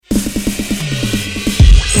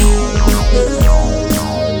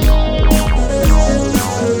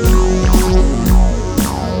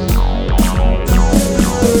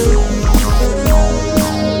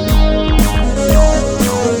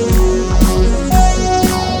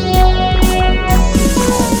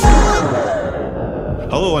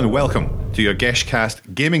and welcome to your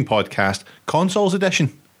Geshcast gaming podcast, Consoles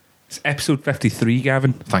Edition. It's episode 53,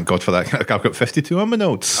 Gavin. Thank God for that. I've got 52 on my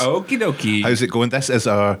notes. Okie dokie. How's it going? This is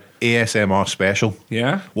our ASMR special.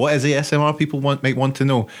 Yeah? What is ASMR? People might want to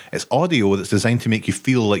know. It's audio that's designed to make you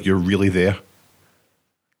feel like you're really there.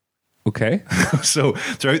 Okay. So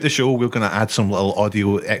throughout the show, we're going to add some little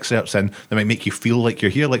audio excerpts in that might make you feel like you're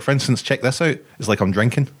here. Like, for instance, check this out. It's like I'm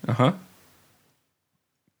drinking. Uh-huh.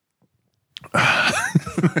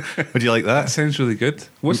 Would you like that? That sounds really good.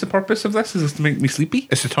 What's the purpose of this? Is this to make me sleepy?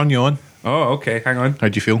 It's to turn you on. Oh, okay. Hang on. How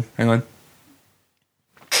do you feel? Hang on.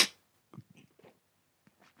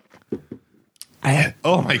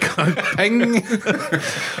 Oh my God. Ping.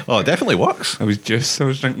 Oh, it definitely works. I was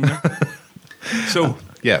drinking there. So,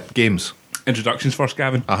 Yeah, games. introductions first,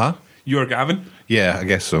 Gavin. Uh-huh. You're Gavin, Yeah, I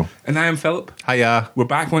guess so. and I am Philip. Hiya. We're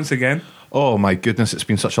back once again Oh my goodness, it's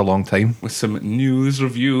been such a long time. with some news,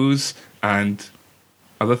 reviews, and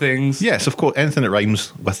other things. Yes, of course, anything that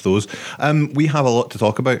rhymes with those. We have a lot to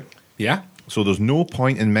talk about, Yeah? so there's no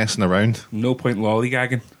point in messing around. No point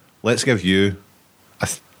lollygagging. Let's give you a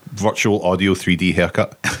virtual audio 3D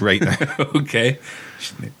haircut right now. Okay.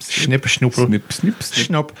 Snip, Snip, snooper. snip, snip,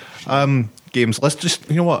 snip. Snop. Games. Let's just,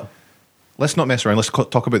 you know what? Let's not mess around. Let's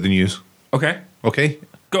talk about the news. Okay. Okay?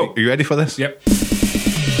 Go. Are you ready for this? Yep.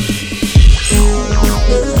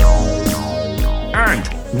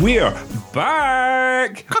 And we're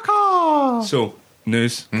back. Caw-caw. So,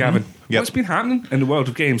 news, Gavin. Yep. What's been happening in the world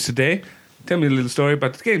of games today? Tell me a little story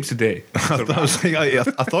about the games today. I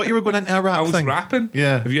thought you were going into a rap I was thing. rapping.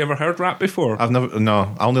 Yeah. Have you ever heard rap before? I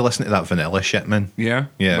only listen to that vanilla shit, man. Yeah.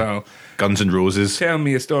 Yeah. Well, Guns N' Roses. tell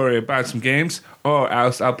me a story about some games, or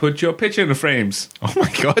else I'll put your picture in the frames. Oh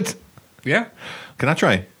my God. Yeah. Can I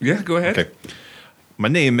try? Yeah. Go ahead. Okay. My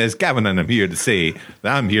name is Gavin and I'm here to say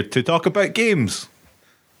that I'm here to talk about games.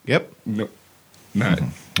 Yep. No. Nah.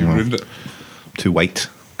 You ruined it. Too white.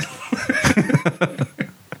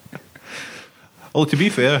 Oh, to be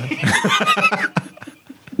fair.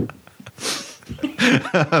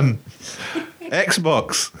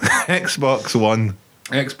 Xbox. Xbox One.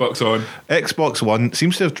 Xbox on. Xbox One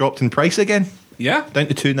seems to have dropped in price again. Yeah. Down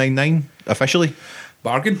to $299 officially.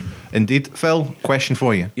 Bargain. Indeed. Phil, question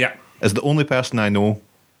for you. Yeah. As the only person I know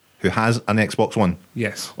who has an Xbox One,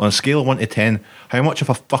 Yes. on a scale of 1 to 10, how much of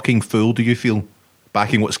a fucking fool do you feel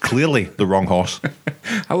backing what's clearly the wrong horse?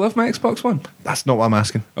 I love my Xbox One. That's not what I'm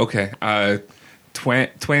asking. Okay.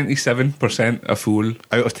 27% a fool.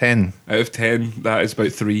 Out of 10. Out of 10, that is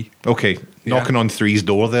about 3. Okay, Yeah. knocking on 3's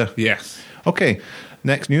door there. Yes. Okay,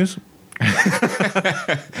 next news.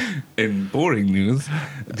 In boring news,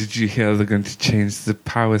 did you hear they're going to change the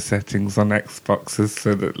power settings on Xboxes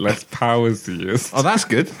so that less power is used? Oh, that's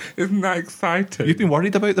good. Isn't that exciting? You've been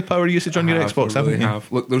worried about the power usage on your Xbox, I really haven't you?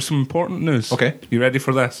 have. Look, there's some important news. Okay. You ready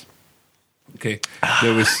for this? Okay.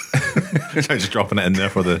 There was, I'm just dropping it in there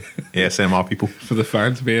for the ASMR people. for the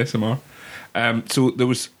fans of ASMR. So there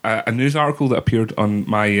was a news article that appeared on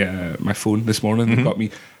my my phone this morning that got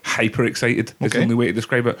me hyper excited. It's the Okay. only way to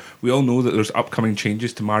describe it. We all know that there's upcoming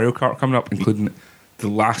changes to Mario Kart coming up, including the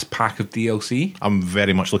last pack of DLC. I'm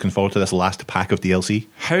very much looking forward to this last pack of DLC.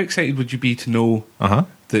 How excited would you be to know Uh-huh.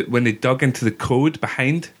 that when they dug into the code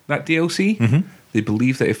behind that DLC, they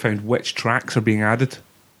believe that they found which tracks are being added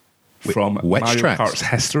from which Mario tracks? Kart's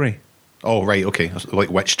history? Oh, right, okay. Like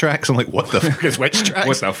witch tracks? I'm like, what the fuck is witch tracks?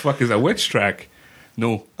 What the fuck is a witch track?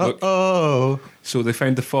 No. Look, Oh. so they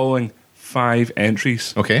found the following 5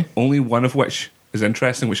 entries. Okay. Only one of which is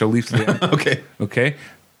interesting, which I'll leave to the end. Okay. Okay.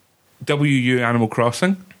 WU Animal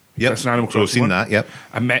Crossing. Yep. That's an Animal So I've Crossing seen one. that, yep.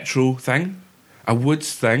 A Metro thing. A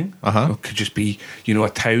woods thing. Uh-huh. It could just be, a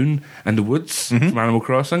town and the woods from Animal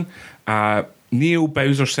Crossing. Neo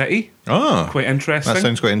Bowser City. Oh. Quite interesting. That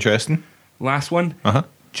sounds quite interesting. Last one. Uh-huh.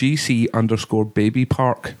 GC_Baby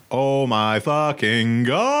Park. Oh my fucking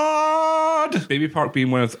God. Baby Park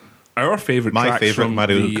being one of our favourite My tracks favourite from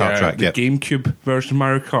Mario the, Kart track, the yep. GameCube version of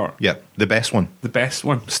Mario Kart. Yep, the best one. The best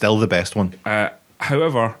one. Still the best one.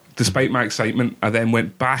 However, despite my excitement, I then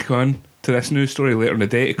went back on to this news story later in the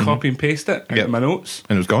day to copy and paste it into Yep. my notes.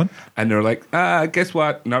 And it was gone? And they're like, guess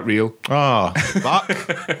what? Not real. Oh, fuck.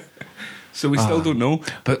 So we still don't know.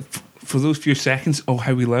 But for those few seconds,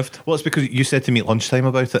 how we lived. Well, it's because you said to me at lunchtime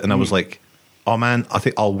about it, and I was like, oh man, I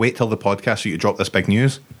think I'll wait till the podcast so you drop this big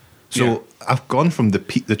news. So Yeah. I've gone from the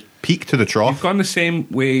peak to the You've trough. gone the same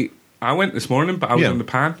way I went this morning, but I was Yeah. on the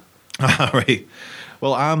pan. Right.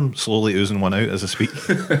 Well, I'm slowly oozing one out as I speak.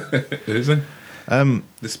 Oozing.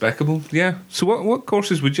 Despicable. Yeah. So what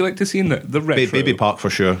courses would you like to see in the retro? Baby Park for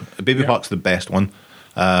sure. Baby Yeah. Park's the best one.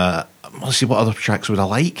 Let's see what other tracks would I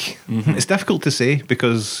like. It's difficult to say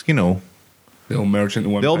because They all merge into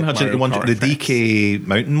one. They all big merge into Mario one. Kart The effects. DK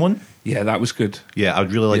Mountain one. Yeah, that was good. Yeah,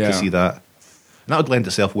 I'd really like Yeah. to see that. And that would lend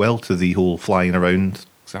itself well to the whole flying around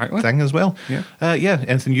Exactly. thing as well. Yeah. Yeah.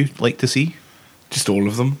 Anything you'd like to see? Just all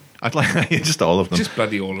of them. I'd like just all of them. Just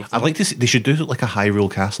bloody all of them. I'd like to see. They should do like a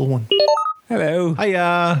Hyrule Castle one. Hello.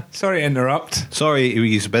 Hiya. Sorry to interrupt. Sorry,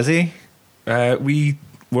 he's busy. We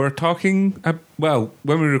were talking, well,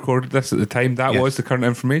 when we recorded this at the time, that Yes. was the current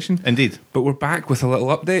information. Indeed. But we're back with a little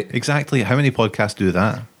update. Exactly. How many podcasts do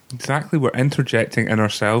that? Exactly. We're interjecting in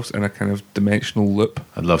ourselves in a kind of dimensional loop.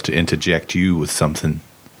 I'd love to interject you with something.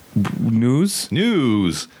 News.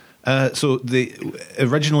 News. So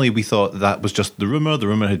originally we thought that was just the rumor. The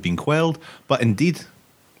rumor had been quelled, but indeed,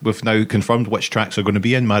 we've now confirmed which tracks are going to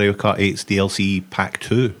be in Mario Kart 8's DLC Pack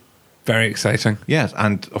 2. Very exciting. Yes,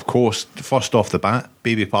 and of course, first off the bat,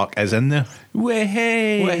 Baby Park is in there.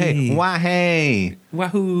 Way Wahey!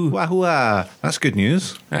 Wahoo. Wahoo! That's good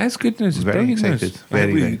news. That's good news. It's Very brilliant excited. news.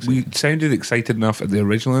 Very, we, very we sounded excited enough at the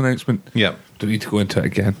original announcement. Yeah. Don't need to go into it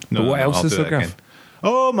again. But what else I'll is do there, it Gav? again.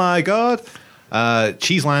 Oh my god!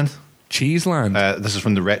 Cheeseland. Cheeseland. This is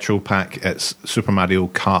from the retro pack. It's Super Mario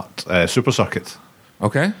Kart Super Circuit.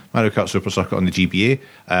 Okay. Mario Kart Super Circuit on the GBA.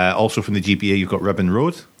 Also from the GBA, you've got Ribbon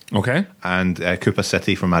Road Okay. and Koopa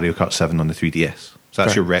City from Mario Kart 7 on the 3DS. So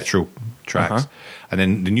that's Okay. your retro tracks. Uh-huh. And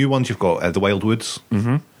then the new ones, you've got the Wild Woods.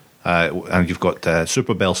 Mm-hmm. And you've got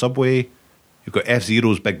Super Bell Subway. You've got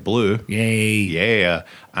F-Zero's Big Blue. Yay. Yeah.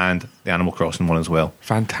 And the Animal Crossing one as well.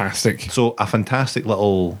 Fantastic. So a fantastic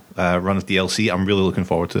little run of DLC. I'm really looking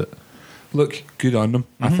forward to it. Look, good on them.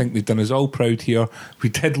 I think they've done us all proud here. We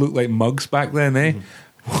did look like mugs back then, eh?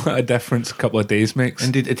 What a difference a couple of days makes.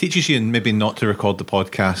 Indeed, it teaches you maybe not to record the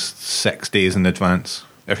podcast 6 days in advance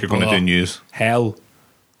if you're going to Oh. do news. Hell,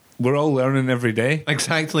 we're all learning every day.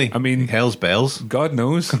 Exactly. I mean- hell's bells. God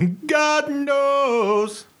knows. God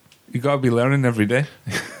knows. You got to be learning every day.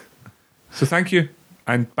 So thank you.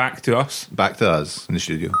 And back to us. Back to us in the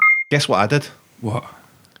studio. Guess what I did? What?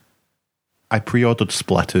 I pre-ordered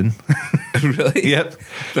Splatoon. Really? Yep.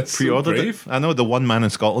 That's Pre-ordered so brave. it. I know, the one man in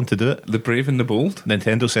Scotland to do it. The brave and the bold.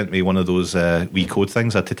 Nintendo sent me one of those wee code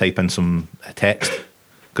things. I had to type in some text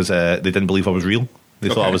because they didn't believe I was real. They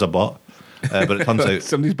thought I Okay. was a bot. But it turns out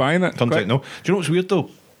Somebody's buying it. Turns Quick. out no. Do you know what's weird though?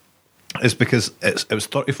 It's because it was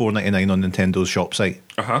 $34.99 on Nintendo's shop site.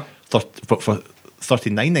 Uh-huh. For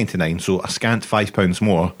 $39.99, so a scant £5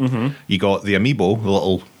 more. You got the amiibo, the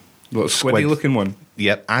little Little Squid. squiddy looking one.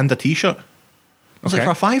 yep, and a T-shirt. I was like,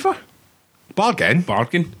 Okay. for a £5? Bargain,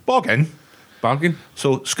 Bargain. bargain.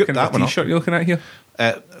 So scoop Kind that of one a up. t-shirt you're looking at here?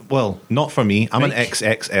 Well, not for me. I'm an Mike?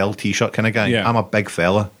 XXL T-shirt kind of guy. Yeah. I'm a big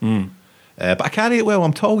fella, but I carry it well.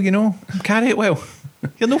 I'm tall, you know. I carry it well.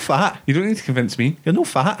 You're no fat. You don't need to convince me. You're no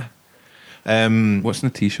fat. What's in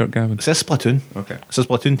the t-shirt, Gavin? It says Splatoon. Okay. It says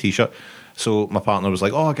Splatoon T-shirt. So my partner was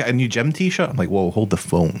like, "Oh, I get a new gym T-shirt." I'm like, "Whoa, hold the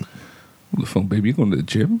phone. The phone, baby. You going to the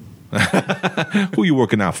gym? Who you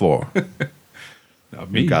working out for? Not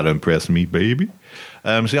You got to impress me, baby."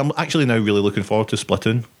 So I'm actually now really looking forward to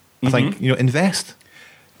Splatoon. I think invest.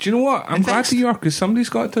 Do you know what? I'm glad Invest. that you are, because somebody's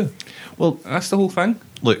got to. Well, That's the whole thing.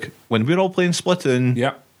 look, when we're all playing Splatoon,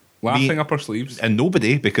 Yeah. Laughing Me- up our sleeves. and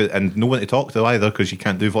nobody and no one to talk to either because you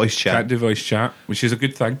can't do voice chat. Can't do voice chat, which is a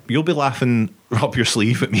good thing. You'll be laughing up your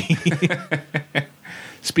sleeve at me.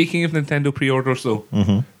 Speaking of Nintendo pre-orders, though,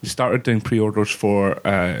 they started doing pre-orders for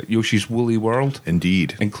Yoshi's Woolly World,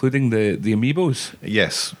 Indeed. including the amiibos.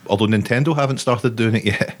 Yes. Although Nintendo haven't started doing it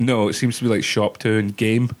yet. No, it seems to be like Shop 2 and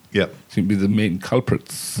Game Yep. seem to be the main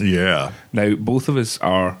culprits. Yeah. Now, both of us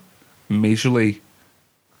are majorly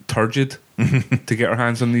turgid to get our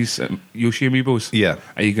hands on these Yoshi amiibos. Yeah.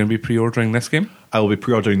 Are you going to be pre-ordering this game? I will be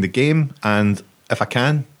pre-ordering the game, and if I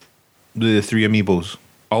can, the 3 amiibos.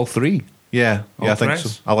 All three? Yeah, All I think threats?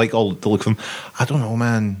 so. I like all the look of them. I don't know,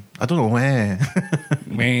 man. I don't know, eh.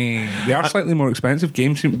 Man, they are slightly more expensive.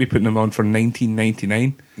 Games seem to be putting them on for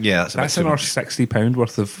 $19.99. Yeah, that's, That's a bit another too £60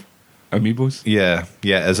 worth of amiibos. Yeah,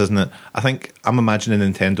 it is, isn't it? I think I'm imagining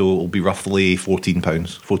Nintendo will be roughly £14,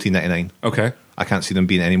 $14.99. Okay. I can't see them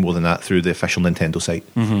being any more than that through the official Nintendo site.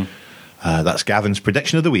 That's Gavin's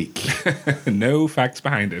prediction of the week. No facts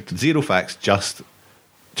behind it. 0 facts, just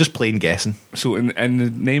plain guessing. So, in the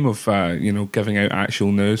name of giving out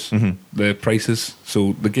actual news, the prices.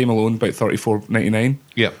 So, the game alone about $34.99.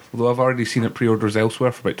 Yeah. Although I've already seen it pre-orders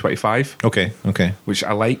elsewhere for about $25, Okay. which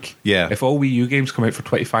I like. Yeah. If all Wii U games come out for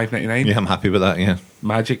 $25.99, Yeah, I'm happy with that. Yeah.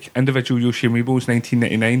 Magic individual Yoshi amiibos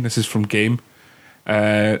 $19.99. This is from Game.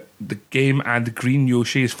 The Game and the Green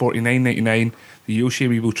Yoshi is $49.99. The Yoshi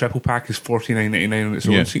amiibo triple pack is $49.99 on its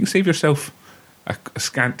own. Yeah. So you can save yourself a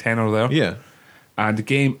scant tenner there. Yeah. And the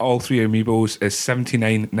game, all 3 amiibos, is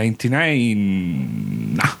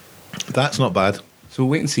 $79.99. Nah. That's not bad. So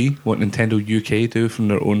wait and see what Nintendo UK do from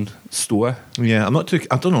their own store. Yeah, I'm not too.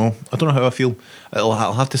 I don't know. I don't know how I feel.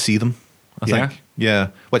 I'll have to see them. I Yeah? think. Yeah,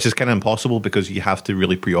 which is kind of impossible because you have to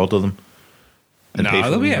really pre-order them. And pay Nah, for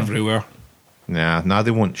they'll them, be you know? everywhere. Nah,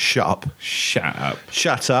 they won't. Shut up. Shut up.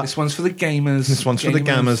 Shut up. This one's for the gamers. This one's for the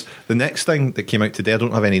gamers. The next thing that came out today, I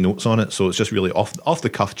don't have any notes on it, so it's just really off the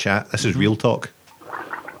cuff chat. This is real talk.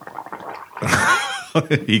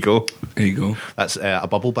 There you go. There you go. That's a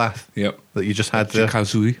bubble bath Yep. that you just had there.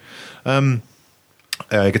 Kazooie.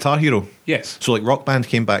 Guitar Hero. Yes. So like Rock Band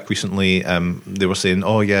came back recently. They were saying,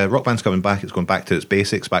 oh yeah, Rock Band's coming back. It's going back to its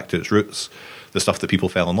basics, back to its roots, the stuff that people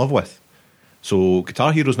fell in love with. So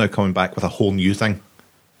Guitar Hero's now coming back with a whole new thing.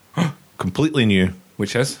 Completely new.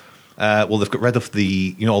 Which is? Well, they've got rid of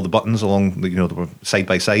the, all the buttons along, the side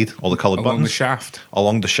by side, all the coloured Along buttons. the shaft.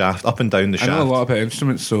 Along the shaft, up and down the I shaft. know a lot about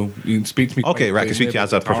instruments, so you can speak to me. Okay, right, I can speak to you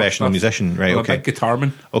as a guitar professional stuff. musician, right, I'm okay. a big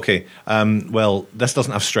guitarman. Okay, well, this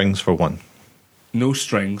doesn't have strings for one. No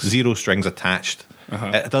strings. 0 strings attached.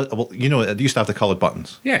 Uh-huh. It does, well, it used to have the coloured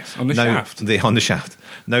buttons. Yes, on the Now, shaft. On the shaft.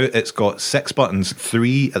 Now it's got 6 buttons,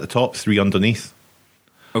 3 at the top, 3 underneath.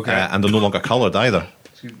 Okay. And they're no longer coloured either.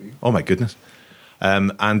 Excuse me. Oh my goodness.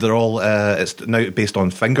 And they're all, it's now based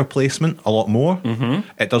on finger placement a lot more. Mm-hmm.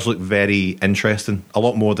 It does look very interesting, a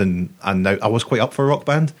lot more than, and now I was quite up for Rock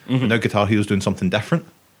Band. Mm-hmm. Now Guitar Hero's doing something different.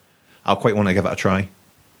 I'll quite want to give it a try.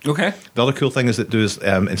 Okay. The other cool thing is that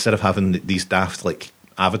instead of having these daft like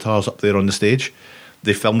avatars up there on the stage,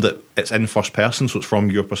 they filmed it, it's in first person, so it's from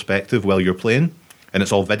your perspective while you're playing, and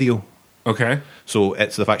it's all video. Okay. So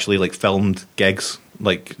they've actually like filmed gigs,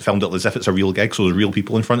 like filmed it as if it's a real gig, so there's real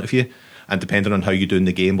people in front of you, and depending on how you do in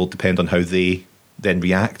the game will depend on how they then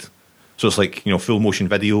react. So it's like, full motion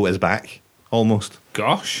video is back, almost.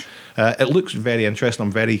 Gosh. It looks very interesting.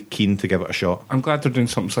 I'm very keen to give it a shot. I'm glad they're doing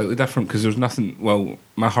something slightly different because there's nothing. Well,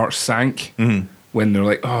 my heart sank when they're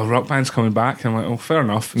like, "Oh, Rock Band's coming back." And I'm like, "Oh, fair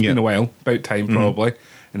enough. It's Yeah. been a while, about time probably."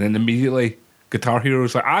 And then immediately, Guitar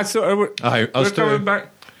Hero's like, "I saw we're us too." coming back."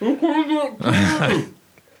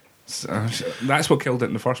 So, that's what killed it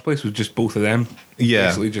in the first place. Was just both of them, Yeah.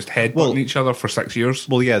 basically just headbutting Well- each other for 6 years.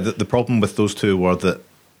 Well, yeah, the problem with those two were that,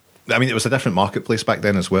 I mean, it was a different marketplace back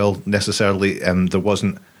then as well, necessarily. There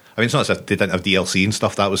wasn't, I mean, it's not as if they didn't have DLC and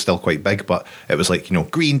stuff, that was still quite big, but it was like,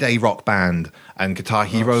 Green Day Rock Band and Guitar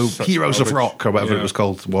Hero, such Heroes of garbage. Rock, or whatever Yeah. it was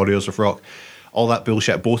called, Warriors of Rock. All that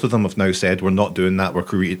bullshit. Both of them have now said, we're not doing that, we're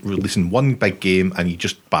releasing one big game and you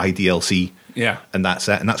just buy DLC. Yeah. And that's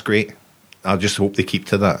it, and that's great. I just hope they keep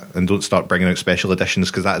to that and don't start bringing out special editions,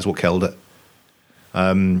 because that is what killed it.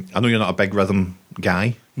 I know you're not a big rhythm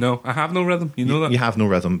guy. No, I have no rhythm. You know that. You have no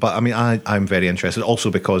rhythm, but I mean, I'm very interested. Also,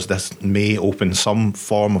 because this may open some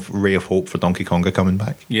form of ray of hope for Donkey Konga coming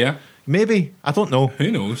back. Yeah. Maybe, I don't know. Who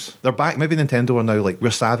knows? They're back. Maybe Nintendo are now like, we're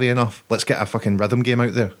savvy enough. Let's get a fucking rhythm game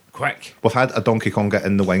out there. Quick. We've had a Donkey Konga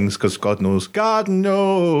in the wings because God knows,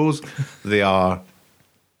 they are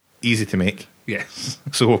easy to make. Yes.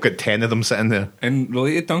 So we've got 10 of them sitting there. And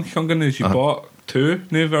related Donkey Konga news, you bought 2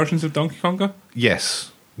 new versions of Donkey Konga.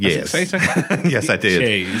 Yes. That's Yes. exciting. Yes, I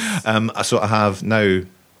did. Jeez. So I have now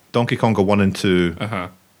Donkey Konga 1 and 2, Uh-huh.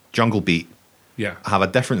 Jungle Beat. Yeah. I have a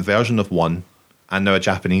different version of 1 and now a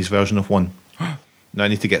Japanese version of 1. Now I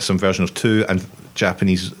need to get some version of 2 and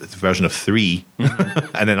Japanese version of 3.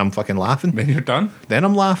 And then I'm fucking laughing. Then you're done. Then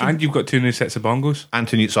I'm laughing. And you've got 2 new sets of bongos.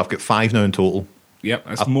 So I've got 5 now in total. Yep,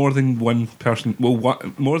 that's more than one person. Well,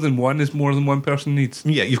 more than one is more than one person needs.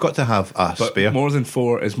 Yeah, you've got to have a But spare. more than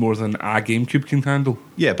 4 is more than a GameCube can handle.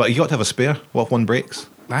 Yeah, but you got to have a spare. What if one breaks?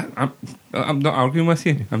 I'm not arguing with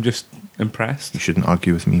you. I'm just impressed. You shouldn't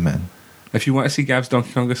argue with me, man. If you want to see Gav's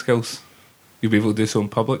Donkey Konga skills, you'll be able to do so in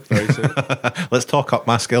public very soon. Let's talk up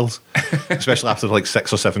my skills, especially after like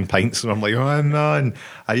 6 or 7 pints. And I'm like, oh man,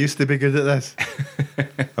 I used to be good at this.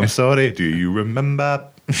 I'm sorry. Do you remember?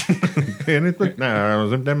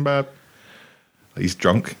 September. He's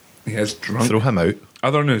drunk. He is drunk. Throw him out.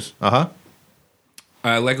 Other news. Uh-huh.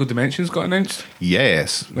 Lego Dimensions got announced.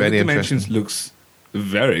 Yes. Lego Very Dimensions interesting. looks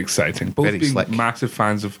very exciting. Both Very being slick. massive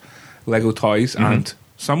fans of Lego toys and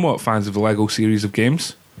somewhat fans of the Lego series of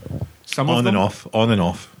games. Some of On them. and off. On and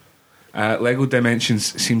off. Lego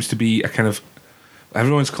Dimensions seems to be a kind of,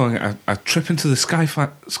 everyone's calling it a trip into the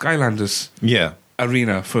Skylanders Yeah.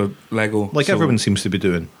 arena for Lego. Like So everyone seems to be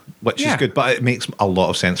doing, which Yeah. is good, but it makes a lot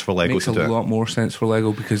of sense for Lego makes to a do it. lot more sense for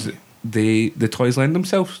Lego because the toys lend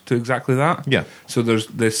themselves to exactly that. Yeah. So there's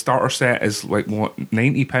the starter set is like what,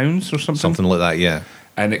 £90 or something, Something like that, yeah.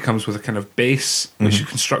 and it comes with a kind of base which you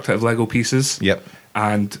construct out of Lego pieces. Yep.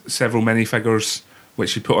 And several minifigures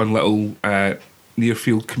which you put on little near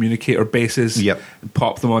field communicator bases. Yep.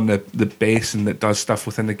 Pop them on the base, and it does stuff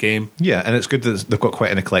within the game. Yeah, and it's good that they've got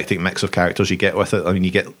quite an eclectic mix of characters you get with it. I mean,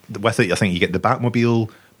 you get with it, I think you get the Batmobile,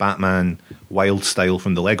 Batman, Wild Style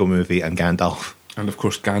from the Lego Movie, and Gandalf. And of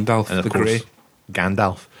course, Gandalf, And of the course, Grey.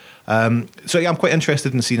 Gandalf. So yeah, I'm quite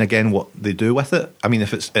interested in seeing again what they do with it. I mean,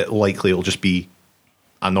 if likely it'll just be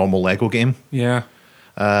a normal Lego game. Yeah.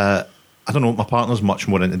 I don't know. My partner's much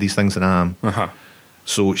more into these things than I am. Uh-huh.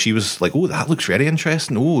 So she was like, "Oh, that looks very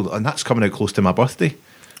interesting. Oh, and that's coming out close to my birthday."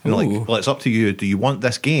 And Ooh. like, well, it's up to you. Do you want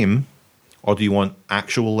this game, or do you want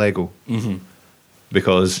actual Lego? Mm-hmm.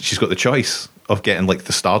 Because she's got the choice of getting like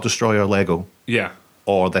the Star Destroyer Lego Yeah.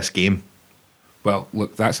 or this game. Well,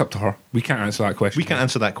 look, that's up to her. We can't answer that question. We can't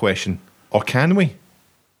answer that question, or can we?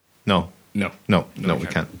 No, No. we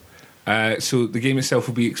can't. So the game itself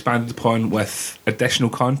will be expanded upon with additional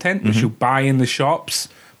content, which you'll buy in the shops,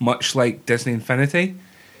 much like Disney Infinity.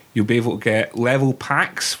 You'll be able to get level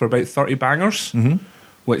packs for about 30 bangers,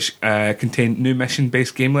 which contain new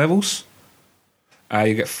mission-based game levels.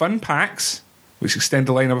 You get fun packs, which extend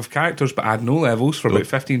the lineup of characters but add no levels for about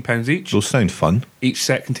 £15 each. Those sound fun. Each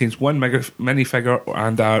set contains one minifigure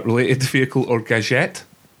and a related vehicle or gadget.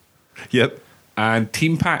 Yep. And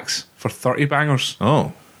team packs for 30 bangers.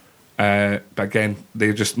 Oh, But again,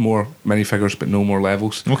 they're just more minifigures, but no more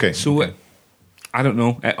levels. Okay, So okay. I don't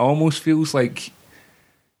know. It almost feels like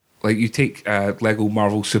you take Lego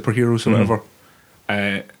Marvel superheroes or whatever.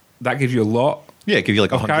 That gives you a lot. yeah. Give you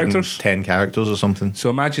like Of 110 characters or something. So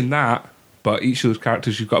imagine that, but each of those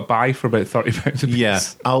characters you've got to buy for about £30 a piece. Yeah,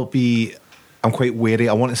 I'm quite wary.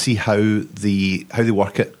 I want to see how they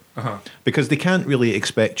work it. Uh-huh. Because they can't really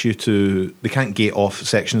expect you to. They can't gate off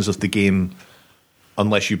sections of the game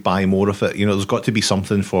unless you buy more of it. You know, there's got to be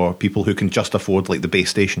something for people who can just afford like the base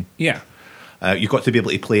station. Yeah. You've got to be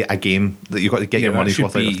able to play a game that you've got to get your that money's should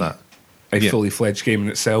worth out be of that. A Yeah. fully fledged game in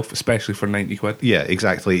itself, especially for 90 quid. Yeah,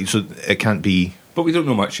 exactly. So it can't be. But we don't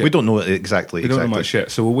know much yet. We don't know it exactly. We don't know much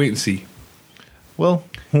yet, so we'll wait and see. Well,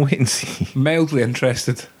 we'll wait and see. Mildly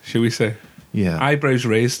interested, shall we say? Yeah. Eyebrows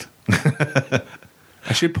raised.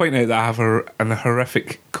 I should point out that I have a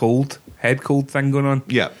horrific head cold thing going on.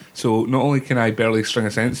 Yeah. So not only can I barely string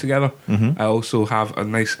a sentence together, I also have a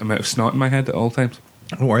nice amount of snot in my head at all times.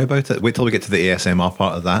 Don't worry about it. Wait till we get to the ASMR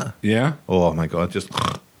part of that. Yeah. Oh my god! Just.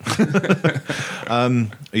 Are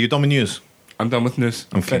you done with news? I'm done with news.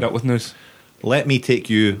 I'm fed up with news. Let me take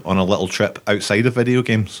you on a little trip outside of video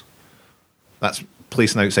games. That's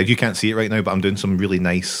placing outside. You can't see it right now, but I'm doing some really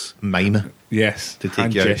nice mime. Yes. To take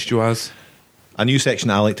hand you out. gestures. A new section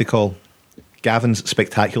I like to call Gavin's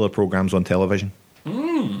Spectacular Programs on Television.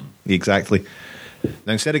 Exactly.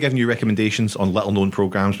 Now, instead of giving you recommendations on little-known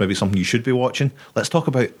programs, maybe something you should be watching, let's talk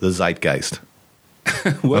about the zeitgeist.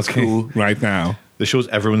 What's Okay. cool right now? The shows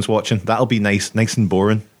everyone's watching. That'll be nice and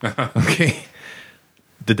boring. Okay.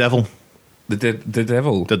 The Devil. The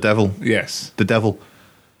devil. The Devil. Yes. The Devil.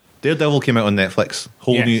 Daredevil came out on Netflix.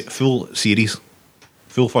 Whole Yes. new full series.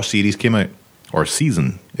 Full first series came out. Or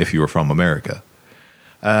season, if you were from America.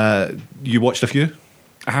 You watched a few?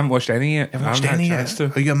 I haven't watched any yet. Haven't I watched haven't any had a yet? chance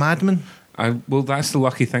to. Are you a madman? Well, that's the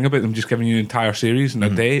lucky thing about them just giving you an entire series in a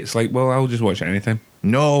day. It's like, well, I'll just watch it anytime.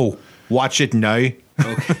 No. Watch it now.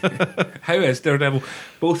 How is Daredevil?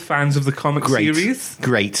 Both fans of the comic Great. series?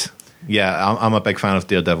 Great. Yeah, I'm a big fan of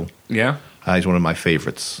Daredevil. Yeah. He's one of my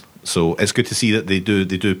favourites. So it's good to see that they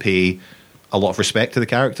do pay a lot of respect to the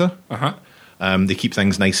character. Uh-huh. They keep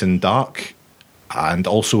things nice and dark and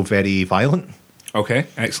also very violent. Okay,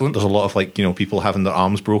 excellent. There's a lot of people having their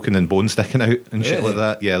arms broken and bones sticking out and shit Really? like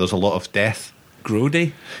that. Yeah, there's a lot of death.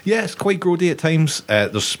 Grody? Yeah, it's quite grody at times.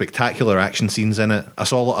 There's spectacular action scenes in it. I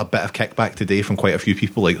saw a bit of kickback today from quite a few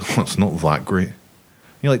people like, oh, it's not that great.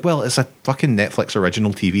 You're like, well, it's a fucking Netflix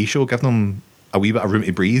original TV show. Give them a wee bit of room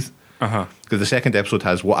to breathe. Uh-huh. Because the second episode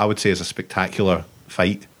has what I would say is a spectacular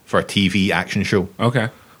fight for a TV action show. Okay.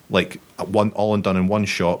 Like, all done in one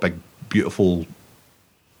shot, big, beautiful,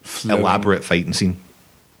 Flowing. elaborate fighting scene.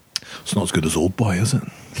 It's not as good as Old Boy, is it?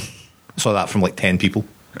 I saw that from 10 people.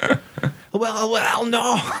 well,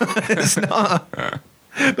 no, it's not.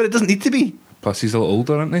 But it doesn't need to be. Plus, he's a little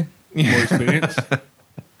older, isn't he? More experience.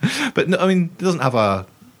 But no, I mean, it doesn't have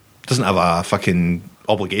a fucking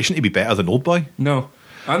obligation to be better than Old Boy. No.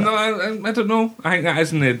 I don't know. I think that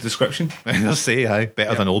is in the description. I'll say,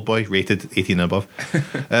 better than Old Boy, rated 18 and above.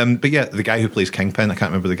 But yeah, the guy who plays Kingpin, I can't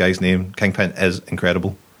remember the guy's name. Kingpin is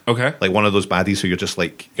incredible. Okay. Like one of those baddies who you're just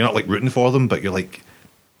like, you're not like rooting for them, but you're like,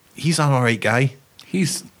 he's an alright guy.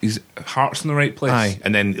 He's heart's in the right place. Aye,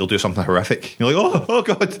 and then he'll do something horrific. You're like, oh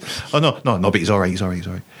god, oh no, but he's alright.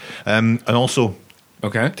 And also,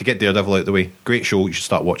 Okay. to get Daredevil out of the way, great show. You should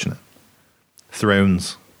start watching it.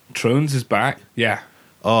 Thrones. Thrones is back. Yeah.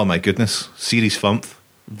 Oh my goodness. Series thumph.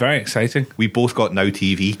 Very exciting. We both got Now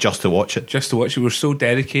TV just to watch it. Just to watch it. We're so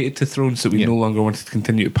dedicated to Thrones that we no longer wanted to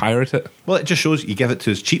continue to pirate it. Well, it just shows you give it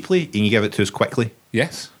to us cheaply and you give it to us quickly.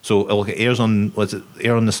 Yes. So it airs on,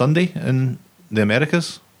 air on the Sunday in the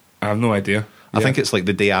Americas? I have no idea. I think it's like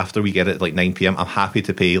the day after we get it, like 9 p.m. I'm happy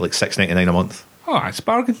to pay like $6.99 a month. Oh, it's a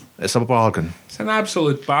bargain. It's a bargain. It's an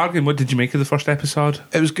absolute bargain. What did you make of the first episode?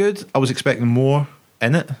 It was good. I was expecting more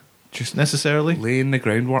in it, just necessarily. Laying the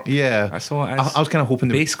groundwork. Yeah. That's all it is. I was kind of hoping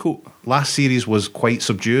Base coat. last series was quite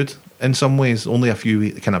subdued in some ways. Only a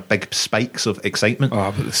few kind of big spikes of excitement.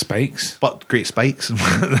 Oh, but the spikes. But great spikes.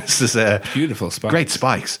 This is Beautiful spikes. great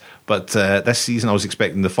spikes. But this season, I was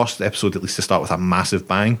expecting the first episode at least to start with a massive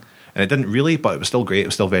bang, and it didn't really. But it was still great. It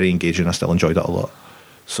was still very engaging. I still enjoyed it a lot.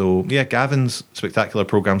 So yeah, Gavin's spectacular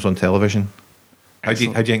programs on television. How do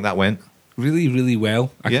you think that went? Really, really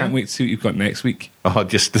well. I Yeah. can't wait to see what you've got next week. Oh,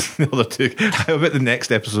 just the other two. How about the next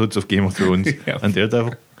episodes of Game of Thrones Yeah. and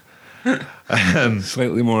Daredevil?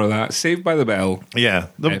 Slightly more of that. Saved by the Bell. Yeah,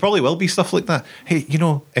 there probably will be stuff like that. Hey,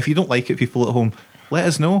 if you don't like it, people at home, let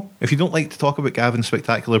us know. If you don't like to talk about Gavin's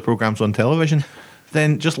spectacular programs on television,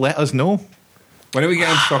 then just let us know. Why don't we get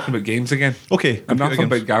into talking about games again? Okay, Enough computer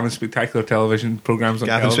about games. Gavin's spectacular television programs on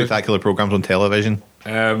Gavin's television. spectacular programs on television.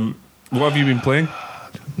 What have you been playing?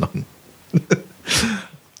 Nothing.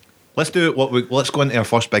 Let's do it. Let's go into our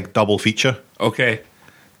first big double feature, Okay.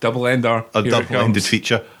 Double ender. a Here it double-ended comes.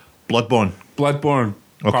 feature. Bloodborne. Bloodborne.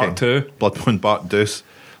 Part 2. Bloodborne Part 2.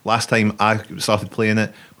 Last time I started playing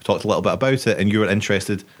it, we talked a little bit about it, and you were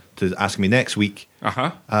interested to ask me next week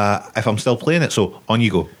Uh-huh. if I'm still playing it. So on you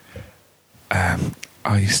go.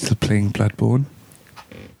 Are you still playing Bloodborne?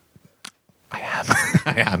 I am.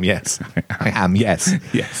 I am. Yes. I am. Yes.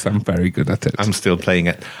 Yes, I'm very good at it. I'm still playing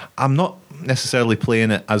it. I'm not necessarily playing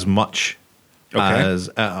it as much Okay.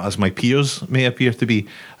 as my peers may appear to be.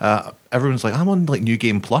 Everyone's like, I'm on like New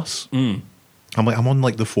Game Plus. I'm like, I'm on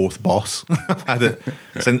like the 4th boss. I've had it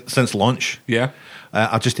since launch. Yeah.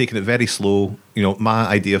 I've just taken it very slow. My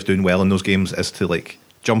idea of doing well in those games is to like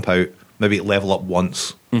jump out, maybe level up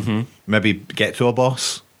once, maybe get to a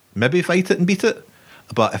boss, maybe fight it and beat it.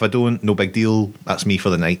 But if I don't, no big deal. That's me for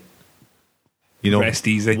the night. Rest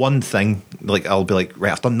easy. One thing, like I'll be like,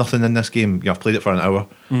 right, I've done nothing in this game. I've played it for an hour.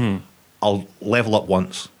 I'll level up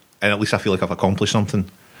once, and at least I feel like I've accomplished something.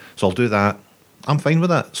 So I'll do that. I'm fine with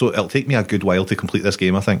that. So it'll take me a good while to complete this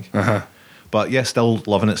game, I think. Uh-huh. But yeah, still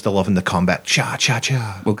loving it. Still loving the combat. Cha cha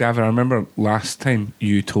cha. Well, Gavin, I remember last time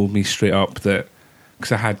you told me straight up that,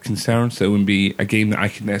 because I had concerns that it wouldn't be a game that I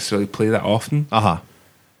could necessarily play that often.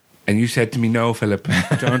 And you said to me, no, Philip,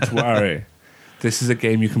 don't worry. This is a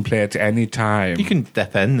game you can play at any time. You can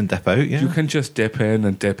dip in and dip out. Yeah, You can just dip in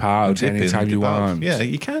and dip out Dip in anytime and you dip out. want. Yeah,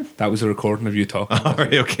 you can. That was a recording of you talking. All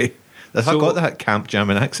right, okay. Have I So- got that camp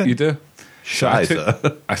jamming accent? You do. So I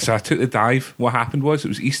Shiza. took the dive. What happened was, it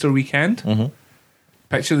was Easter weekend.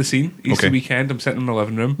 Picture the scene. Easter Okay. weekend. I'm sitting in my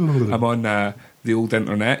living room. I'm on the old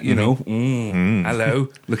internet, you know. Hello.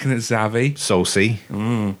 Looking at Zavi. Saucy.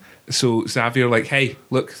 So Xavier like, hey,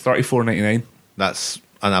 look, $34.99. That's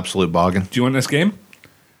an absolute bargain. Do you want this game?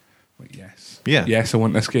 I'm like, yes. Yeah. Yes, I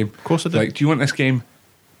want this game. Of course I do. Like, do you want this game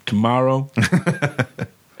tomorrow?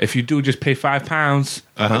 If you do, just pay £5.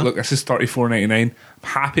 Like, look, this is $34.99. I'm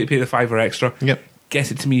happy to pay the $5 extra. Yep.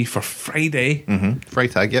 Get it to me for Friday.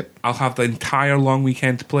 Freitag, yep. I'll have the entire long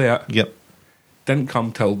weekend to play it. Yep. Didn't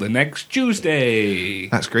come till the next Tuesday.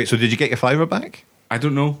 That's great. So did you get your $5 back? I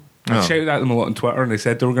don't know. I Oh. shouted at them a lot on Twitter and they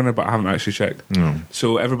said they were going to, but I haven't actually checked.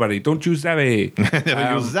 So everybody, don't use Zavi.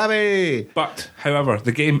 Zabby! But, however,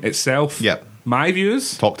 the game itself, Yep. my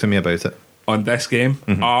views Talk to me about it. on this game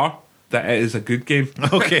are that it is a good game.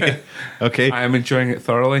 Okay. Okay. I am enjoying it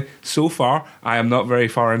thoroughly. So far, I am not very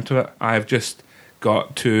far into it. I have just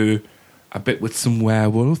got to a bit with some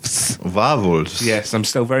werewolves. Vavels. Yes, I'm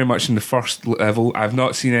still very much in the first level. I've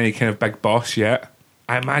not seen any kind of big boss yet.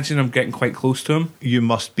 I imagine I'm getting quite close to him. You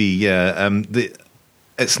must be, yeah.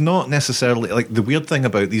 It's not necessarily like the weird thing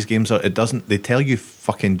about these games are they tell you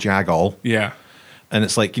fucking jag all, Yeah. and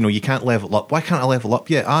it's like, you can't level up. Why can't I level up?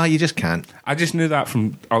 Yeah, you just can't. I just knew that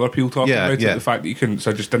from other people talking Yeah, about yeah. it, the fact that you couldn't,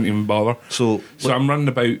 so I just didn't even bother. So I'm running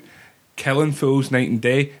about killing foes night and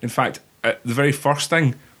day. In fact, the very first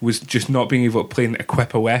thing was just not being able to play and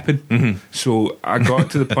equip a weapon. So I got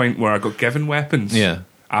to the point where I got given weapons Yeah.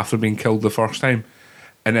 after being killed the first time,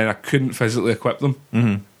 and then I couldn't physically equip them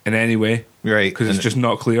in any way right, because and it's just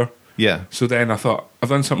not clear. yeah. So then I thought, I've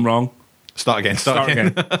done something wrong. Start again. Start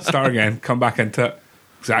again. Start again. Come back into it.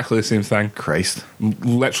 Exactly the same thing. Christ.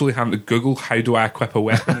 Literally having to Google how do I equip a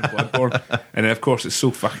weapon in Bloodborne, and of course it's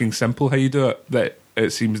so fucking simple how you do it that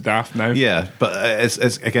it seems daft now. Yeah, but it's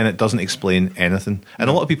again, it doesn't explain anything, and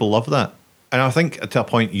a lot of people love that. And I think to a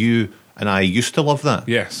point, you and I used to love that.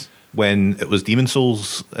 Yes. When it was Demon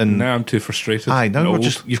Souls, and Now I'm too frustrated. aye, now and we're old.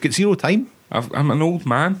 just you've got zero time. I'm an old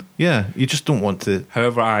man. Yeah, you just don't want to.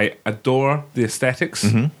 However, I adore the esthetics.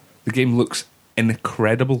 The game looks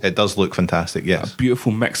incredible. It does look fantastic. Yes. A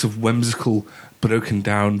beautiful mix of whimsical, broken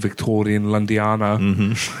down Victorian Londiana,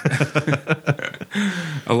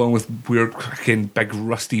 along with weird, fucking big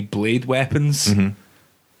rusty blade weapons.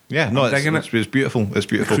 Yeah, no, I'm digging it's beautiful. It's The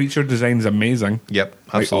beautiful. creature design is amazing. Yep,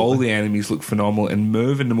 Like all absolutely. the enemies look phenomenal and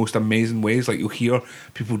move in the most amazing ways. Like you'll hear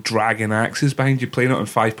people dragging axes behind you. Playing it on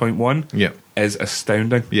 5.1 Yep. is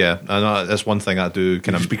astounding. Yeah, I know that's one thing I do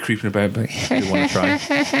kind Just of be creeping about, like, do want to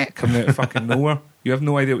try. coming out of fucking nowhere. You have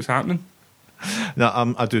no idea what's happening. No,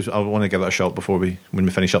 I do. I want to give it a shot before when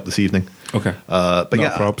we finish up this evening. Okay. But No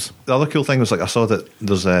yeah, probs. the other cool thing was like I saw that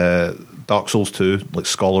there's Dark Souls 2, like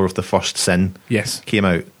Scholar of the First Sin, Yes. came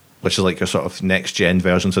out, which is like your sort of next gen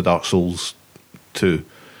versions of Dark Souls 2,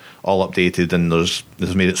 all updated, and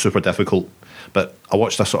they've made it super difficult. But I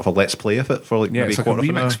watched a sort of a let's play of it for like Yeah, maybe it's a like a quarter of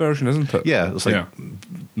an hour. remix version, isn't it? Yeah, it's like Yeah.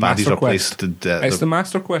 baddies Master are Quest. placed. It's the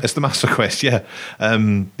Master Quest. It's the Master Quest, yeah.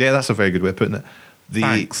 Yeah, that's a very good way of putting it.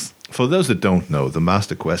 Thanks. For those that don't know, the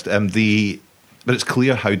Master Quest, but it's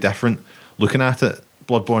clear how different, looking at it,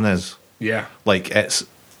 Bloodborne is. Yeah. Like, it's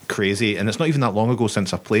crazy, and it's not even that long ago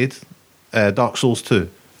since I played Dark Souls 2.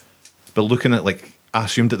 But looking at, like, I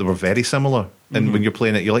assumed that they were very similar. And when you're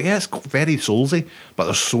playing it, you're like, yeah, it's very Soulsy, but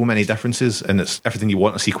there's so many differences, and it's everything you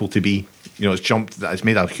want a sequel to be. You know, it's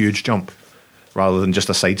made a huge jump rather than just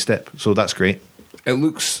a sidestep. So that's great. It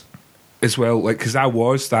looks as well, like, because I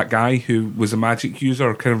was that guy who was a magic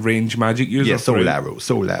user, kind of range magic user. Yeah, Soul throughout- Arrow.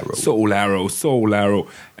 Soul Arrow.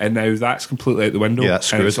 And now that's completely out the window. Yeah,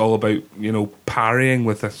 that's and screwed. it's all about, parrying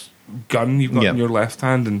with this gun you've got Yeah. in your left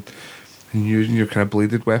hand and using your kind of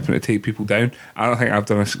bladed weapon to take people down. I don't think I've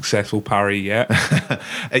done a successful parry yet.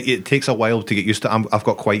 It takes a while to get used to. I've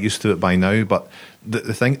got quite used to it by now. But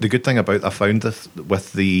the good thing about I found this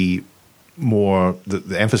with the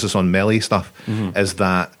emphasis on melee stuff is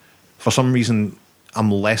that for some reason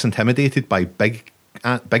I'm less intimidated by big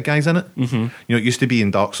guys in it. Mm-hmm. It used to be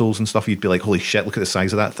in Dark Souls and stuff. You'd be like, "Holy shit! Look at the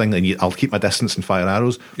size of that thing!" And I'll keep my distance and fire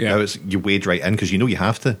arrows. Yeah. Now you wade right in because you know you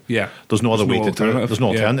have to. Yeah. There's no other way to do it. alternative. There's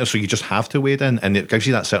no Yeah. alternative, so you just have to wade in, and it gives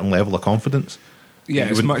you that certain level of confidence. Yeah, You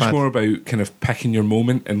it's wouldn't much have had- more about kind of picking your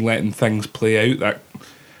moment and letting things play out. That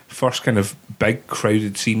first kind of big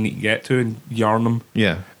crowded scene that you get to in Yarnum,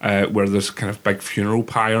 Yeah, where there's kind of big funeral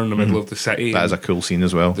pyre in the middle of the city. that is a cool scene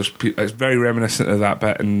as well. It's very reminiscent of that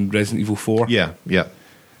bit in Resident Evil 4. Yeah, yeah.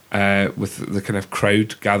 With the kind of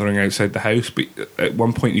crowd gathering outside the house, but at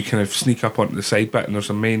one point you kind of sneak up onto the side bit and there's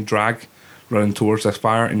a main drag running towards this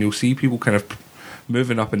fire, and you'll see people kind of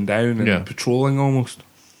moving up and down and Yeah. patrolling almost,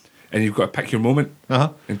 and you've got to pick your moment Uh-huh.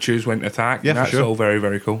 and choose when to attack. Yeah, And for that's sure. all very,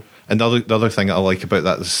 very cool. And the other thing that I like about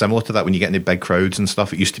that is similar to that when you get into big crowds and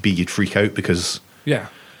stuff. It used to be you'd freak out because Yeah,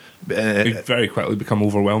 it very quickly become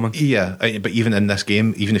overwhelming. yeah. But even in this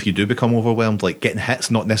game, even if you do become overwhelmed, like getting hits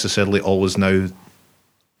not necessarily always now.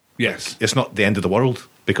 Yes, It's not the end of the world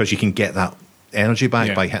because you can get that energy back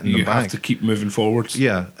Yeah. by hitting you them back. have to keep moving forwards.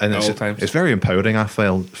 Yeah, and at all times. it's very empowering. I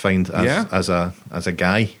find Yeah. as a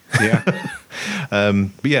guy. Yeah, But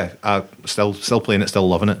yeah, still playing it, still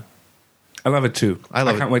loving it. I love it too. I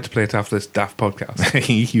love can't it. wait to play it after this daft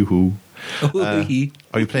podcast. Yoo-hoo.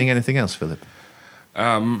 Are you playing anything else, Philip?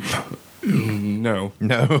 No. No.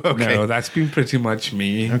 Okay. No, that's been pretty much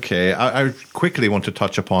me. Okay. I quickly want to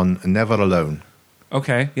touch upon Never Alone.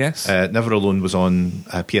 Okay, yes. Never Alone was on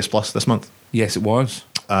PS Plus this month. Yes, it was.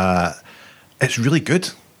 It's really good.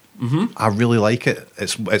 Mm-hmm. I really like it.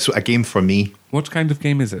 It's a game for me. What kind of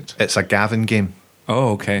game is it? It's a Gavin game.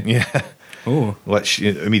 Oh, okay. Yeah. Oh, Which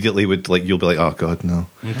immediately you'll be like, oh god, no.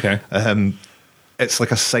 okay. It's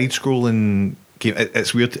like a side-scrolling game.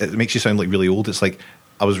 It's weird. It makes you sound like really old. It's like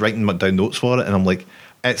I was writing down notes for it, and I'm like,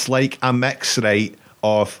 it's like a mix, right,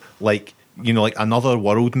 of like like Another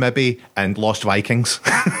World maybe and Lost Vikings.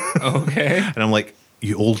 Okay. And I'm like,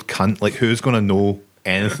 you old cunt! Like, who's gonna know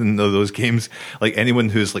anything of those games? Like anyone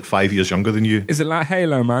who's like 5 years younger than you. Is it like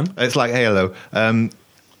Halo, man? It's like Halo.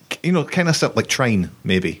 Kind of stuff like Trine,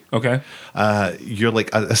 maybe. Okay. You're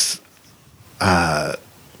like this.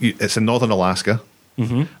 It's in northern Alaska,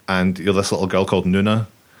 and you're this little girl called Nuna,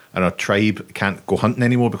 and her tribe can't go hunting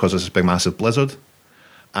anymore because there's this big massive blizzard,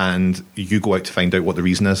 and you go out to find out what the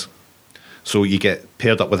reason is. So you get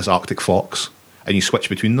paired up with this Arctic fox, and you switch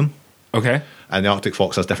between them, Okay. And the Arctic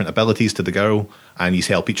Fox has different abilities to the girl, and you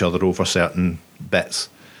help each other over certain bits.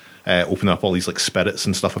 Open up all these like spirits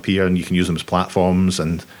and stuff appear, and you can use them as platforms,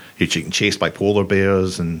 and you're getting chased by polar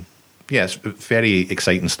bears, and yeah, it's very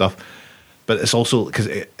exciting stuff. But it's also because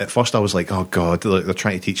at first I was like, oh god, they're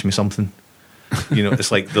trying to teach me something. You know,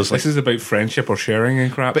 it's like there's like This is about friendship or sharing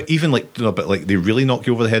and crap. but even like but like they really knock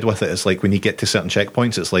you over the head with it. It's like when you get to certain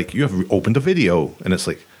checkpoints, it's like you have opened a video, and it's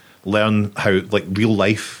like learn how like real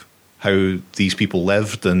life how these people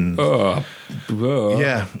lived, and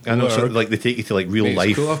yeah, and also like they take you to like real Mate, life.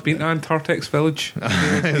 it's cool. I've been to Antarctic's village.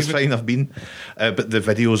 It's fine, I've been, but the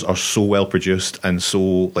videos are so well produced and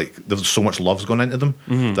so like there's so much love's gone into them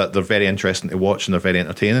that they're very interesting to watch and they're very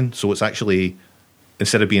entertaining. So it's actually,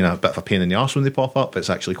 instead of being a bit of a pain in the arse when they pop up, it's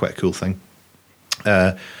actually quite a cool thing.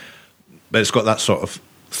 But it's got that sort of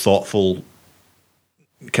thoughtful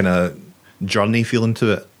kind of journey feeling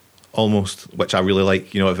to it, almost, which I really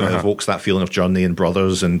like. You know, it evokes that feeling of Journey and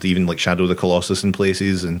Brothers, and even like Shadow of the Colossus in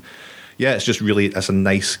places. And yeah, it's just really, it's a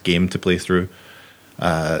nice game to play through.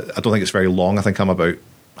 I don't think it's very long. I think I'm about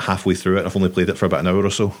halfway through it. I've only played it for about an hour or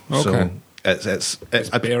so. Okay. So it's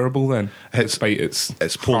Bearable then, despite its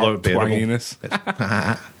polar bearable. twanginess.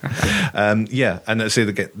 Yeah, and I say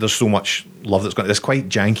there's so much love that's gone. It's quite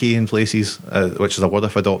janky in places, which is a word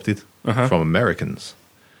I've adopted from Americans.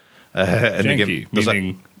 And Janky, there's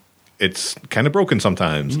meaning it's kind of broken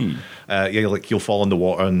sometimes. Yeah, like you'll fall in the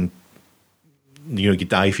water, and you know you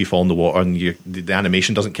die if you fall in the water, and the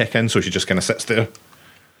animation doesn't kick in, so she just kind of sits there,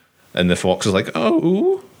 and the fox is like,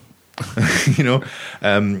 oh. You know,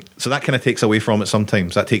 so that kind of takes away from it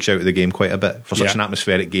sometimes. That takes you out of the game quite a bit for such an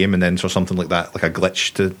atmospheric game, and then for something like that, like a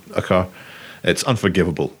glitch to occur, it's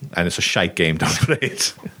unforgivable, and it's a shite game, don't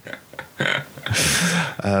it?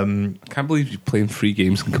 I can't believe you're playing free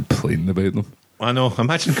games and complaining about them. I know.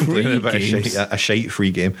 Imagine complaining about games. a shite free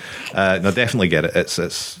game. No, definitely get it.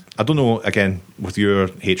 It's. I don't know. Again, with your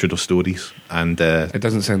hatred of stories, and It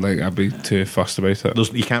doesn't sound like I'd be too fussed about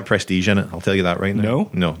it. you can't prestige in it. I'll tell you that right now.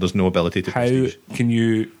 No. There's no ability to How prestige. can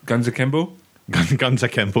you Guns Akimbo? Guns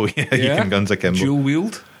akimbo. Yeah, you can guns akimbo. Dual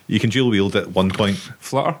wield? You can dual wield at one point.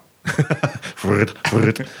 Flutter?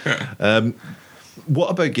 What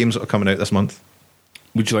about games that are coming out this month?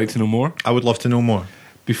 Would you like to know more? I would love to know more.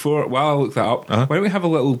 While I look that up, why don't we have a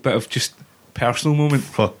little bit of just personal moment?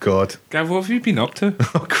 Oh God! Gav, what have you been up to?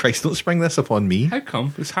 Oh Christ! Don't spring this upon me. How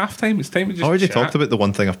come? It's half time. It's time to just I already chat. talked about the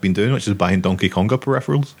one thing I've been doing, which is buying Donkey Konga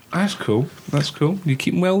peripherals. That's cool. You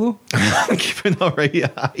keeping well though? I'm keeping all right.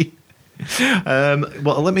 Aye.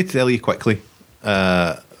 Well, let me tell you quickly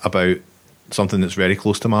about something that's very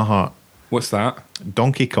close to my heart. What's that?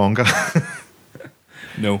 Donkey Konga.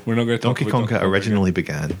 No, we're not going to talk Donkey about Konga originally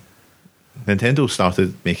began. Nintendo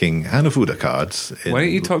started making Hanafuda cards. Why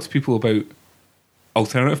don't you talk to people about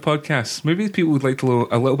alternative podcasts? Maybe people would like to know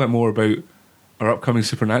a little bit more about our upcoming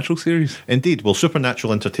Supernatural series. Indeed. Well,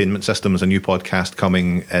 Supernatural Entertainment System is a new podcast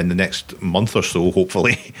coming in the next month or so,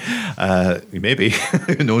 hopefully. Maybe.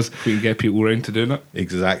 Who knows? We can get people around to doing it.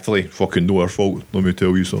 Exactly. Fucking no our fault. Let me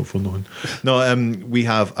tell you something. No, we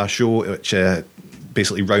have a show which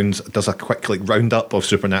basically does a quick roundup of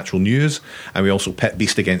Supernatural news, and we also pit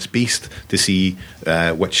Beast against Beast to see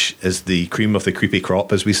which is the cream of the creepy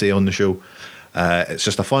crop, as we say on the show. It's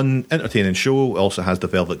just a fun, entertaining show. It also has the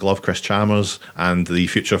Velvet Glove, Chris Chalmers, and the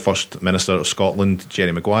future First Minister of Scotland,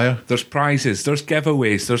 Jerry Maguire. There's prizes, there's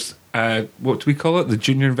giveaways, there's what do we call it? The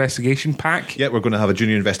Junior Investigation Pack. Yeah, we're going to have a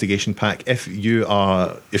Junior Investigation Pack. If you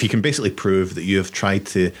can basically prove that you have tried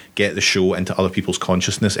to get the show into other people's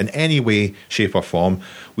consciousness in any way, shape, or form,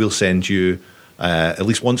 we'll send you at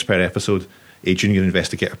least once per episode a Junior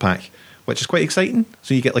Investigator Pack, which is quite exciting.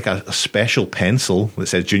 So you get like a special pencil that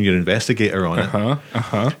says Junior Investigator on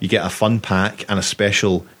it. You get a fun pack and a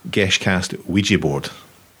special Geshcast Ouija board.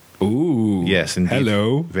 Ooh. Yes, indeed.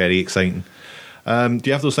 Hello. Very exciting. Do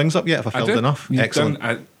you have those things up yet? Have I filled enough? You've Excellent.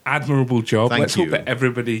 done an admirable job. Thank Let's you. hope that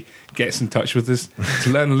everybody gets in touch with us to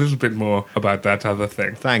learn a little bit more about that other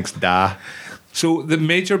thing. Thanks, Da. So the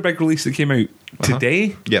major big release that came out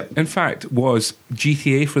today, Yep. in fact, was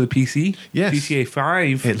GTA for the PC. Yes. GTA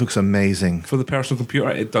 5 It looks amazing. for the personal computer.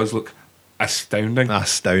 It does look astounding.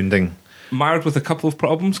 Astounding. Marred with a couple of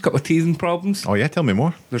problems, couple of teething problems. Oh yeah, tell me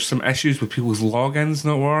more. There's some issues with people's logins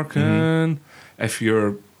not working. If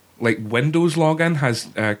your Windows login has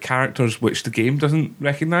characters which the game doesn't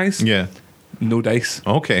recognise, Yeah. no dice.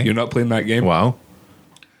 Okay. You're not playing that game. Wow.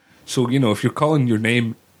 So, if you're calling your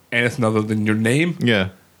name anything other than your name Yeah.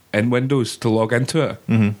 in Windows to log into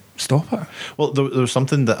it, stop it. Well, there was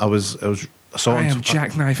something that I was saw I am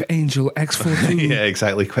Jackknife Angel X42. yeah,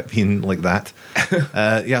 exactly. Quit being like that.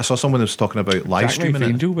 Yeah, I saw someone who was talking about live Jackknife streaming it.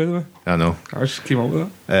 Angel, by the way. I know. I just came up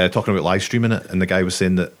with that. Talking about live streaming it, and the guy was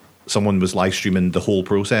saying that someone was live streaming the whole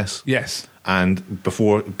process. Yes. And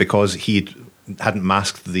because he hadn't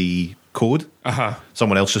masked the code,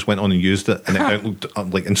 someone else just went on and used it, and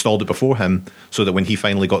it installed it before him, so that when he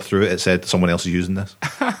finally got through it, it said someone else is using this.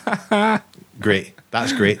 Great.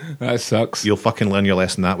 That's great. That sucks. You'll fucking learn your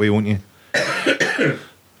lesson that way, won't you?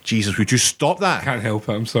 Jesus, would you stop that? Can't help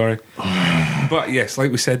it, I'm sorry. But yes,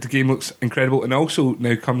 like we said, the game looks incredible, and also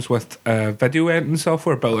now comes with video editing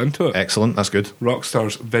software built into it. Excellent, that's good.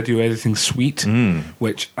 Rockstar's video editing suite,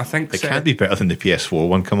 which I think It can't be better than the PS4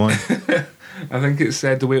 one, come on. I think it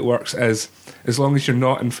said the way it works is as long as you're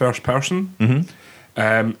not in first person,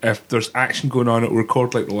 if there's action going on, it will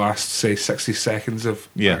record like the last, say, 60 seconds of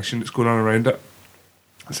action that's going on around it.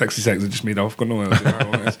 60 seconds I just made off, got no idea how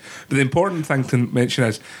long it is. But the important thing to mention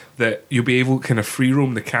is that you'll be able to kind of free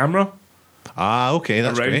roam the camera Okay,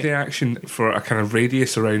 that's around great. the action for a kind of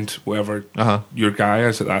radius around wherever your guy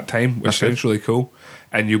is at that time, which That's sounds good. really cool.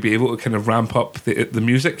 And you'll be able to kind of ramp up the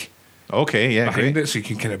music Okay, yeah, behind great. it, so you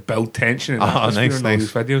can kind of build tension and atmosphere nice, in all nice.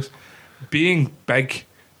 these videos. Being big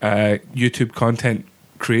YouTube content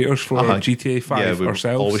creators for GTA 5 we're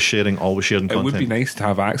ourselves, always sharing it content. would be nice to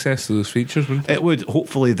have access to those features, wouldn't it? It would,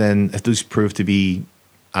 hopefully then, if those prove to be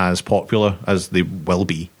as popular as they will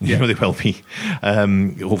be, Yeah. they will be,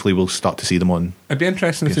 hopefully we'll start to see them on. It'd be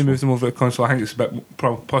interesting if they moved them over to console. I think it's a bit,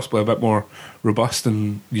 possibly a bit more robust,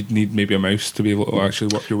 and you'd need maybe a mouse to be able to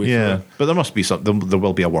actually work your way through Yeah, it. but there must be there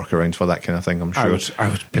will be a workaround for that kind of thing, I'm sure.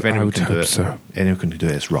 If anyone can do it, anyone can do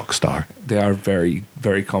it, it's Rockstar. They are very,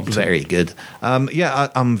 very competent. Very good.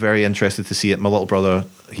 I'm very interested to see it. My little brother,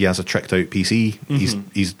 he has a tricked out PC.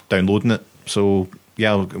 He's downloading it. So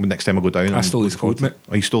yeah, next time I go down, I stole his code, mate.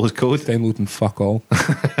 Oh, you stole his code? Downloading fuck all.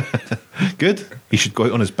 Good. He should go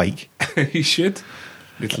out on his bike. He should.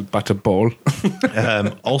 Little butterball.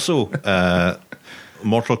 Also,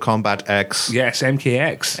 Mortal Kombat X, Yes,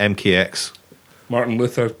 MKX. MKX. Martin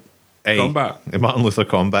Luther Combat. Martin Luther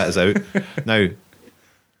Combat is out. Now,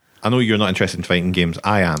 I know you're not interested in fighting games.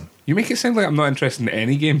 I am. You make it sound like I'm not interested in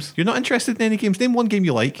any games. You're not interested in any games? Name one game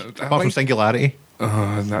you like, apart from Singularity. Oh,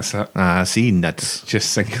 and that's it. See, nuts.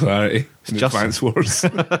 Just Singularity. And just- Advance Wars.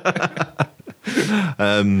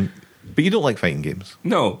 But you don't like fighting games?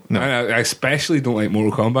 No. I especially don't like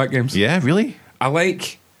Mortal Kombat games. Yeah, really? I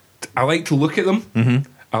like to look at them.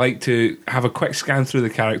 Mm-hmm. I like to have a quick scan through the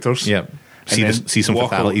characters. Yeah. and See some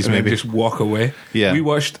fatalities, and then maybe. just walk away. Yeah. We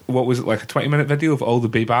watched, what was it, like a 20-minute video of all the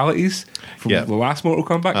babalities from the last Mortal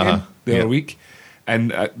Kombat game the other week.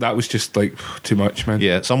 And that was just like too much, man.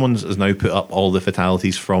 Yeah, someone has now put up all the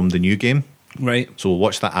fatalities from the new game. Right. So we'll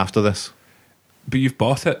watch that after this. But you've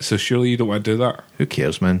bought it, so surely you don't want to do that. Who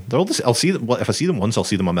cares, man? They're all this, I'll see them. If I see them once, I'll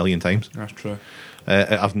see them a million times. That's true.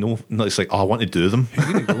 I've it's like, I want to do them.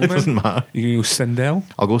 It doesn't matter. You go Sindel?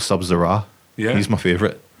 I'll go Sub-Zero. Yeah. He's my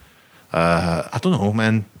favourite. I don't know,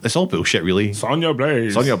 man. It's all bullshit, really. Sonya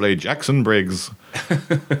Blaze. Sonya Blade, Jackson Briggs.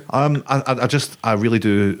 I really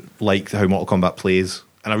do like how Mortal Kombat plays,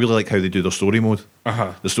 and I really like how they do their story mode.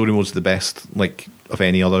 The story mode's the best, like, of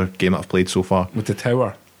any other game that I've played so far. With the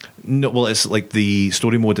tower. No, well, it's like the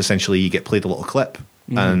story mode. Essentially, you get played a little clip,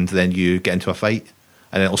 and then you get into a fight,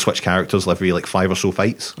 and it'll switch characters every like 5 or so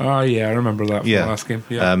fights. Oh yeah, I remember that from the last game.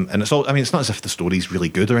 Yeah. And it's all. I mean, it's not as if the story's really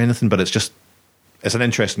good or anything, but it's an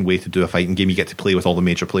interesting way to do a fighting game. You get to play with all the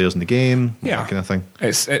major players in the game, that kind of thing.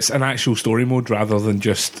 It's an actual story mode rather than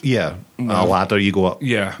just a ladder you go up.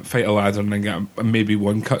 Yeah, fight a ladder and then get maybe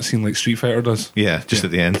one cutscene like Street Fighter does. Yeah, just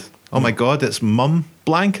at the end. Oh my God, it's Mum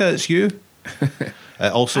Blanca, it's you.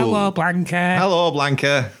 Also, Hello, Blanca. Hello,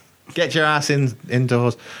 Blanca. Get your ass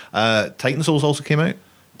indoors. Titan Souls also came out.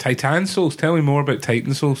 Titan Souls. Tell me more about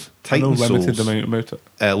Titan Souls. Titan I know limited Souls. amount about it.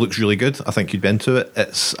 It looks really good. I think you'd be into it.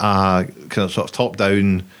 It's kind of sort of top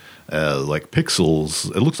down, like pixels.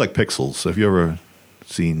 It looks like pixels. Have you ever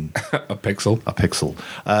seen A pixel. a pixel?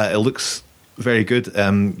 It looks very good.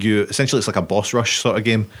 Essentially it's like a boss rush sort of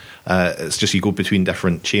game. It's just you go between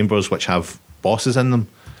different chambers which have bosses in them.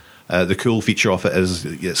 The cool feature of it is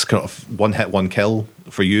it's kind of one hit, one kill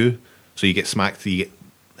for you. So you get smacked, you get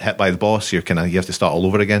hit by the boss, you have to start all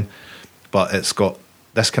over again. But it's got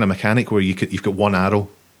this kind of mechanic where you've got one arrow,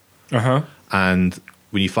 and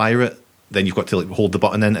when you fire it, then you've got to like hold the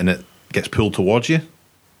button in, and it gets pulled towards you.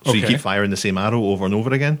 So you keep firing the same arrow over and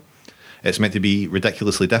over again. It's meant to be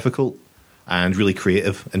ridiculously difficult and really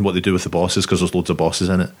creative in what they do with the bosses, because there's loads of bosses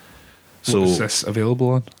in it. So What is this available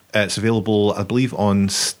on? it's available, I believe, on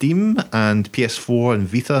Steam and PS4 and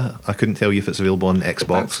Vita. I couldn't tell you if it's available on Xbox.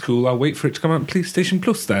 That's cool. I'll wait for it to come out on PlayStation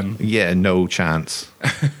Plus then. Yeah, no chance.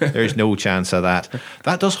 There's no chance of that.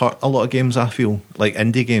 That does hurt a lot of games, I feel, like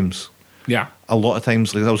indie games. Yeah. A lot of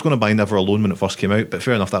times, like I was going to buy Never Alone when it first came out, but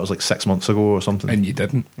fair enough, that was like 6 months ago or something. And you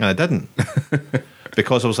didn't. And I didn't.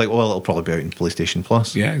 Because I was like, well, it'll probably be out in PlayStation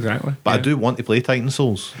Plus. Yeah, exactly. But Yeah. I do want to play Titan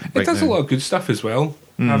Souls. It does a lot of good stuff as well.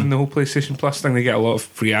 Having the whole PlayStation Plus thing, they get a lot of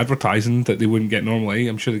free advertising that they wouldn't get normally.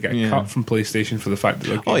 I'm sure they get a cut from PlayStation for the fact that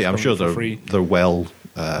they're Oh yeah, I'm sure for free. they're well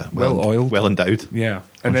Well-oiled. well endowed. Yeah,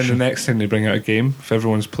 and then the next time they bring out a game, if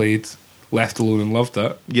everyone's played Left Alone and loved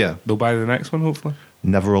it, Yeah, they'll buy the next one. Hopefully.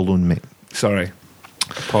 Never Alone, mate. Sorry,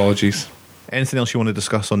 apologies. Anything else you want to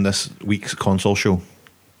discuss on this week's console show?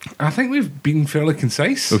 I think we've been fairly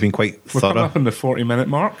concise. We've been quite We're coming thorough. up on the 40-minute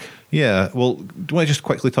mark. Yeah. Well, do you want to just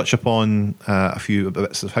quickly touch upon a few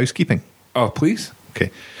bits of housekeeping? Oh, please. Okay.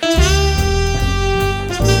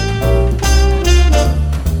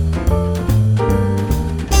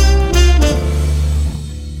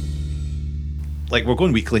 Like, we're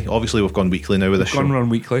going weekly. Obviously, we've gone weekly now with this show. Gun Run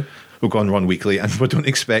Weekly. We've gone run weekly, and we don't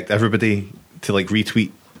expect everybody to like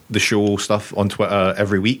retweet the show stuff on Twitter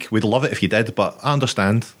every week. We'd love it if you did, but I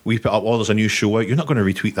understand. We put up, oh, there's a new show out. You're not going to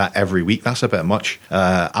retweet that every week. That's a bit much.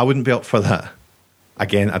 I wouldn't be up for that.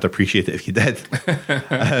 Again, I'd appreciate it if you did.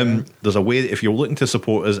 There's a way that if you're looking to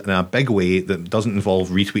support us in a big way that doesn't involve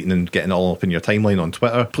retweeting and getting it all up in your timeline on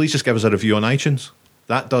Twitter, please just give us a review on iTunes.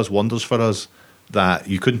 That does wonders for us that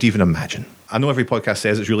you couldn't even imagine. I know every podcast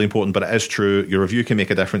says it's really important, but it is true. Your review can make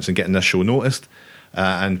a difference in getting this show noticed.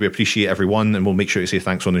 And we appreciate everyone, and we'll make sure to say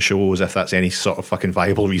thanks on the show as if that's any sort of fucking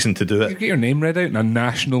viable reason to do You it. get your name read out in a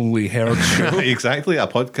nationally heard show. Exactly, a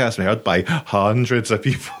podcast heard by hundreds of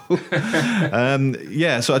people.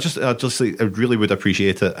 Yeah, so I really would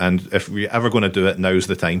appreciate it, and if we're ever going to do it, now's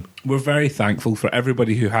the time. We're very thankful for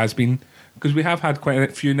everybody who has been, because we have had quite a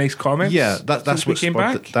few nice comments. Yeah, that's since we what came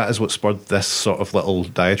spurred back. that is what spurred this sort of little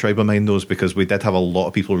diatribe of mine, those, because we did have a lot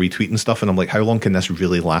of people retweeting stuff, and I'm like, how long can this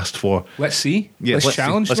really last for? Let's see. Yeah, let's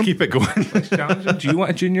challenge Let's them. keep it going. Let's challenge them. Do you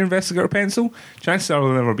want a junior investigator pencil? Chances are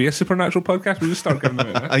there'll never be a supernatural podcast. We'll just start giving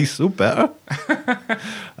them out. I so better.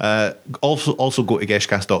 Also go to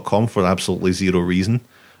geshcast.com for absolutely zero reason.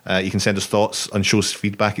 You can send us thoughts on shows,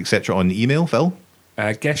 feedback, etc. on email, Phil.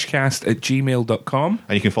 Geshcast@gmail.com.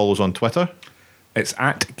 And you can follow us on Twitter. It's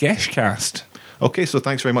at Geshcast. Okay, so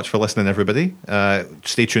thanks very much for listening, everybody.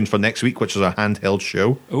 Stay tuned for next week, which is our handheld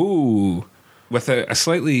show. Ooh. With a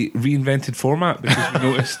slightly reinvented format, because we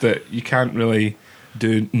noticed that you can't really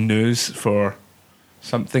do news for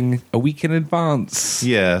something a week in advance.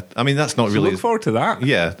 Yeah, I mean, that's not So really... look forward to that.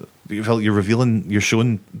 Yeah, Phil, you're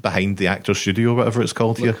showing behind the actor's studio, whatever it's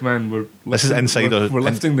called here. Look, man, This is inside We're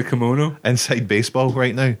lifting the kimono. Inside baseball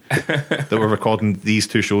right now that we're recording these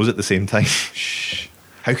two shows at the same time. Shh.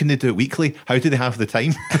 How can they do it weekly? How do they have the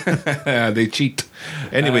time? They cheat.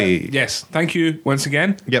 Anyway. Yes, thank you once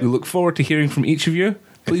again. Yep. We look forward to hearing from each of you.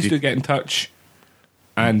 Please you- do get in touch.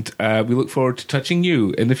 And we look forward to touching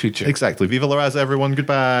you in the future. Exactly. Viva la Raza, everyone.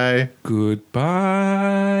 Goodbye.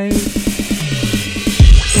 Goodbye.